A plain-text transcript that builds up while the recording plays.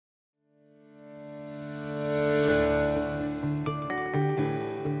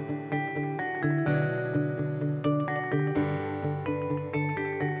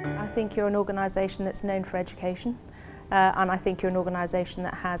think you're an organisation that's known for education, and I think you're an organisation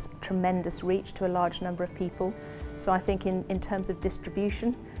that has tremendous reach to a large number of people. So I think in terms of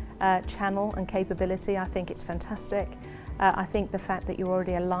distribution, channel and capability, I think it's fantastic. I think the fact that you're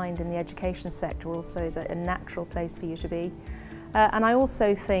already aligned in the education sector also is a natural place for you to be. And I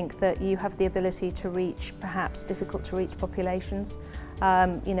also think that you have the ability to reach perhaps difficult to reach populations.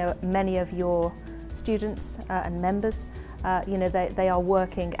 You know, many of your students and members, you know, they are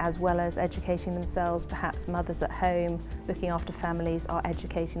working as well as educating themselves. Perhaps mothers at home looking after families are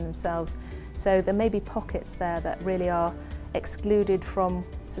educating themselves. So there may be pockets there that really are excluded from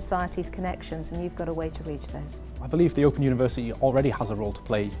society's connections, and you've got a way to reach those. I believe the Open University already has a role to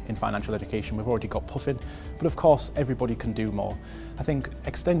play in financial education. We've already got Puffin, but of course everybody can do more. I think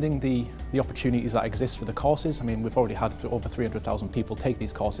extending the opportunities that exist for the courses, I mean, we've already had over 300,000 people take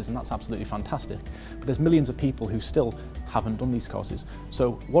these courses, and that's absolutely fantastic. But there's millions of people who still haven't done these courses.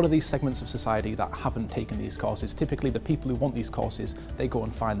 So what are these segments of society that haven't taken these courses? Typically the people who want these courses, they go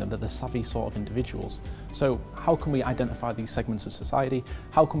and find them. They're the savvy sort of individuals. So how can we identify these segments of society?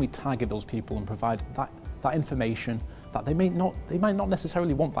 How can we target those people and provide that information that they might not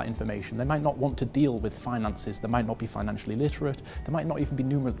necessarily want that information. They might not want to deal with finances. They might not be financially literate. They might not even be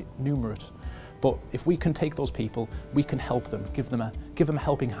numerate. But if we can take those people, we can help them, give them a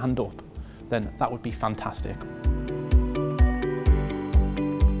helping hand up, then that would be fantastic.